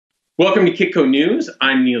Welcome to Kitco News.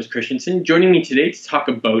 I'm Niels Christensen. Joining me today to talk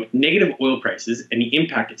about negative oil prices and the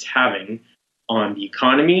impact it's having on the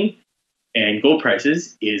economy and gold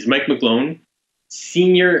prices is Mike McGlone,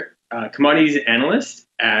 Senior Commodities Analyst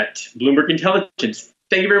at Bloomberg Intelligence.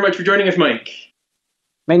 Thank you very much for joining us, Mike.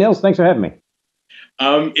 Hey, Niels, thanks for having me.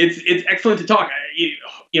 It's excellent to talk.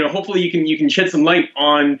 Hopefully you can shed some light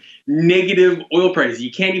on negative oil prices. You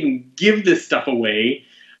can't even give this stuff away.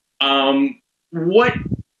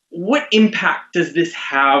 What impact does this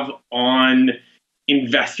have on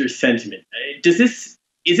investor sentiment? Is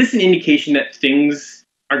this an indication that things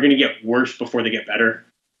are going to get worse before they get better?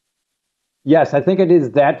 Yes, I think it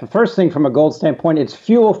is that. The first thing from a gold standpoint, it's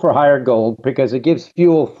fuel for higher gold because it gives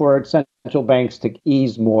fuel for central banks to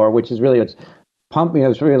ease more, which is really it's pumping,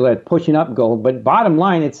 it's really like pushing up gold. But bottom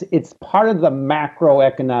line, it's part of the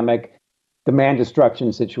macroeconomic demand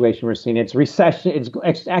destruction situation we're seeing. It's recession.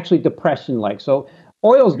 It's actually depression-like. So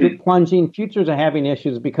oil's plunging. Futures are having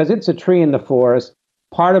issues because it's a tree in the forest.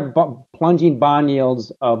 Part of plunging bond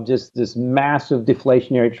yields of just this massive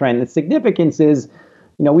deflationary trend. The significance is,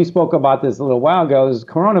 we spoke about this a little while ago, is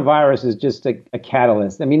coronavirus is just a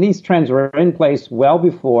catalyst. I mean, these trends were in place well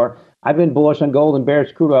before. I've been bullish on gold and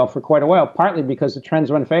bearish crude oil for quite a while, partly because the trends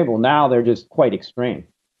were unfavorable. Now they're just quite extreme.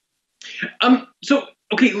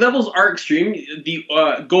 Okay, levels are extreme. The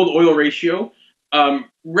gold-oil ratio,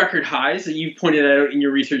 record highs. You've pointed that out in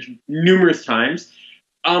your research numerous times.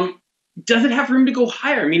 Does it have room to go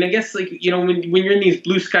higher? I mean, I guess when you're in these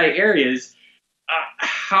blue sky areas,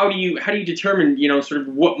 how do you determine sort of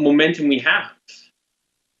what momentum we have?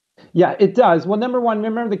 Yeah, it does. Well, number one,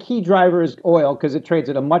 remember the key driver is oil because it trades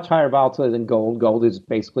at a much higher volatility than gold. Gold is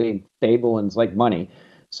basically stable and it's like money.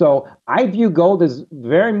 So I view gold as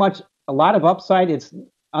very much a lot of upside. It's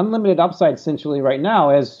unlimited upside essentially right now,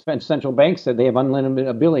 as central banks said, they have unlimited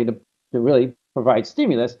ability to really provide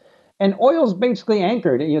stimulus. And oil's basically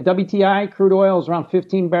anchored. WTI crude oil is around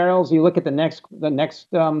 15 barrels. You look at the next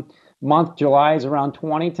month, July is around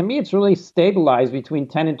 20. To me, it's really stabilized between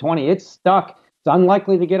 10 and 20. It's stuck. It's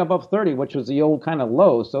unlikely to get above 30, which was the old kind of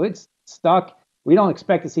low. So it's stuck. We don't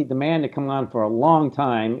expect to see demand to come on for a long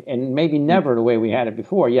time, and maybe never the way we had it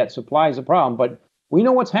before. Yet supply is a problem. But we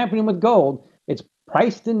know what's happening with gold. It's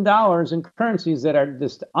priced in dollars and currencies that are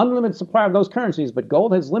just unlimited supply of those currencies, but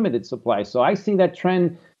gold has limited supply. So I see that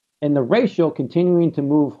trend in the ratio continuing to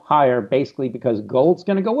move higher, basically because gold's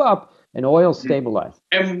going to go up and oil stabilize.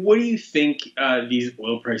 And what do you think these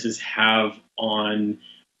oil prices have on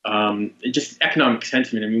just economic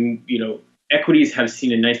sentiment? I mean, equities have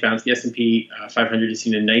seen a nice bounce. The S&P 500 has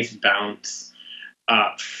seen a nice bounce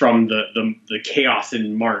from the chaos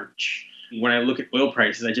in March. When I look at oil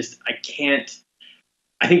prices, I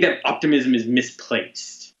think that optimism is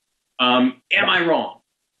misplaced. Am I wrong?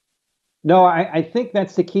 No, I think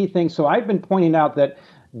that's the key thing. So I've been pointing out that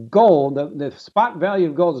gold, the spot value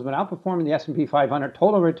of gold has been outperforming the S&P 500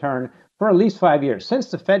 total return for at least 5 years,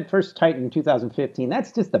 since the Fed first tightened in 2015.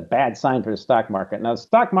 That's just a bad sign for the stock market. Now, the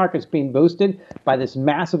stock market's being boosted by this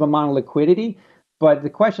massive amount of liquidity, but the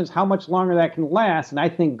question is how much longer that can last, and I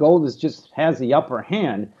think gold has the upper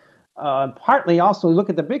hand. Partly also, look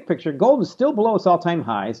at the big picture. Gold is still below its all-time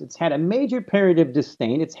highs. It's had a major period of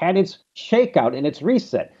disdain. It's had its shakeout and its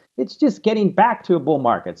reset. It's just getting back to a bull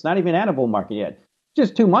market. It's not even at a bull market yet.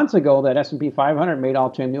 Just 2 months ago, that S&P 500 made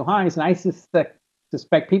all-time new highs, and I suspect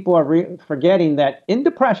people are forgetting that in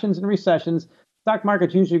depressions and recessions, stock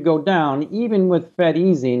markets usually go down, even with Fed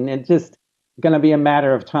easing. It's just going to be a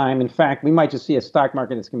matter of time. In fact, we might just see a stock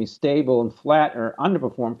market that's going to be stable and flat or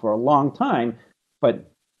underperform for a long time, but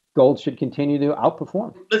gold should continue to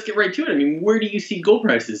outperform. Let's get right to it. I mean, where do you see gold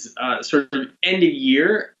prices sort of end of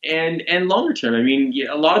year and longer term? I mean,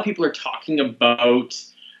 a lot of people are talking about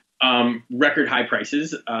record high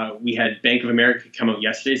prices. We had Bank of America come out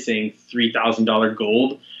yesterday saying $3,000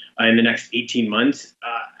 gold in the next 18 months.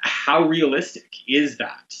 How realistic is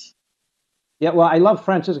that? Yeah, well, I love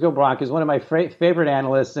Francisco Brock. He's one of my favorite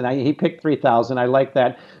analysts, and he picked 3,000. I like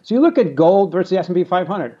that. So you look at gold versus the S&P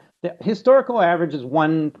 500. The historical average is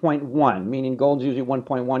 1.1, meaning gold's usually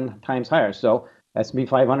 1.1 times higher. So S&P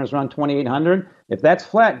 500 is around 2,800. If that's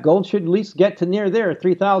flat, gold should at least get to near there,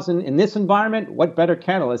 3,000. In this environment, what better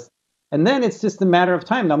catalyst? And then it's just a matter of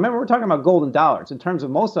time. Now, remember, we're talking about gold and dollars. In terms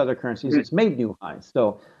of most other currencies, it's made new highs.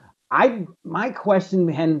 So my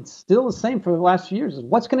question, and still the same for the last few years, is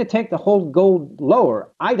what's going to take the whole gold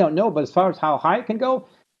lower? I don't know, but as far as how high it can go,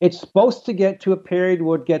 it's supposed to get to a period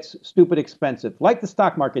where it gets stupid expensive, like the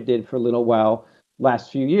stock market did for a little while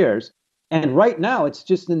last few years. And right now, it's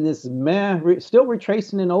just in this still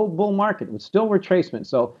retracing an old bull market with still retracement.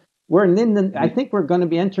 So I think we're going to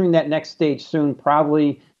be entering that next stage soon,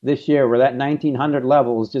 probably this year, where that 1900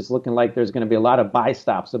 level is just looking like there's going to be a lot of buy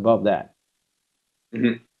stops above that.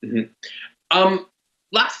 Mm-hmm. Mm-hmm.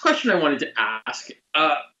 Last question I wanted to ask: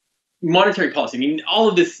 monetary policy. I mean, all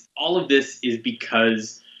of this is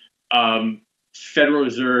because Federal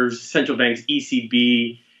Reserves, central banks,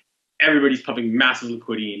 ECB, everybody's pumping massive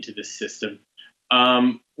liquidity into this system.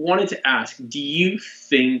 Wanted to ask: do you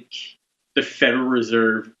think the Federal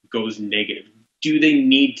Reserve goes negative? Do they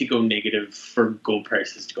need to go negative for gold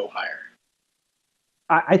prices to go higher?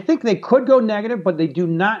 I think they could go negative, but they do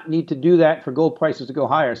not need to do that for gold prices to go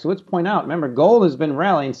higher. So let's point out, remember, gold has been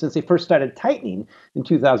rallying since they first started tightening in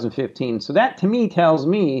 2015. So that, to me, tells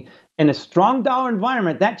me in a strong dollar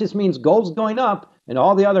environment, that just means gold's going up and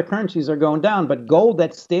all the other currencies are going down. But gold,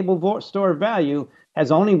 that stable store of value,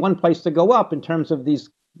 has only one place to go up in terms of these,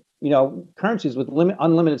 currencies with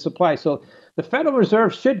unlimited supply. So the Federal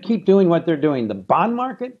Reserve should keep doing what they're doing. The bond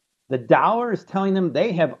market, the dollar is telling them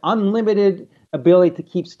they have unlimited ability to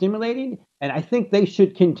keep stimulating. And I think they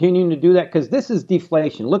should continue to do that because this is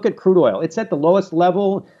deflation. Look at crude oil. It's at the lowest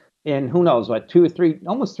level in who knows what, 2 or 3,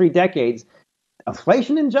 almost 3 decades.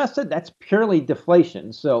 Inflation adjusted, that's purely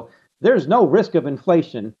deflation. So there's no risk of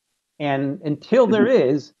inflation. And until there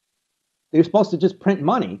is, they're supposed to just print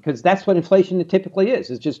money because that's what inflation typically is.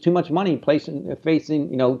 It's just too much money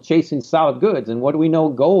chasing solid goods. And what do we know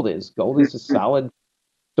gold is? Gold is a solid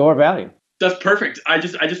store value. That's perfect. I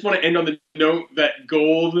just want to end on the note that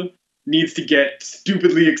gold needs to get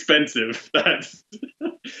stupidly expensive.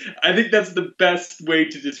 I think that's the best way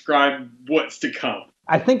to describe what's to come.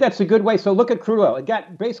 I think that's a good way. So look at crude oil. It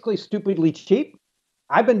got basically stupidly cheap.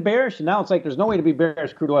 I've been bearish, and now it's like there's no way to be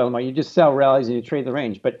bearish crude oil anymore. You just sell rallies and you trade the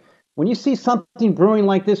range. But when you see something brewing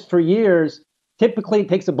like this for years, typically it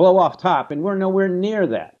takes a blow off top, and we're nowhere near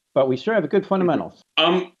that. But we sure have good fundamentals.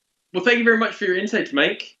 Well, thank you very much for your insights,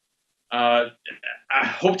 Mike. I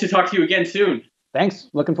hope to talk to you again soon. Thanks.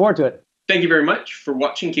 Looking forward to it. Thank you very much for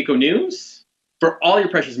watching Kiko News. For all your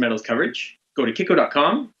precious metals coverage, go to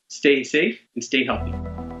kiko.com, stay safe, and stay healthy.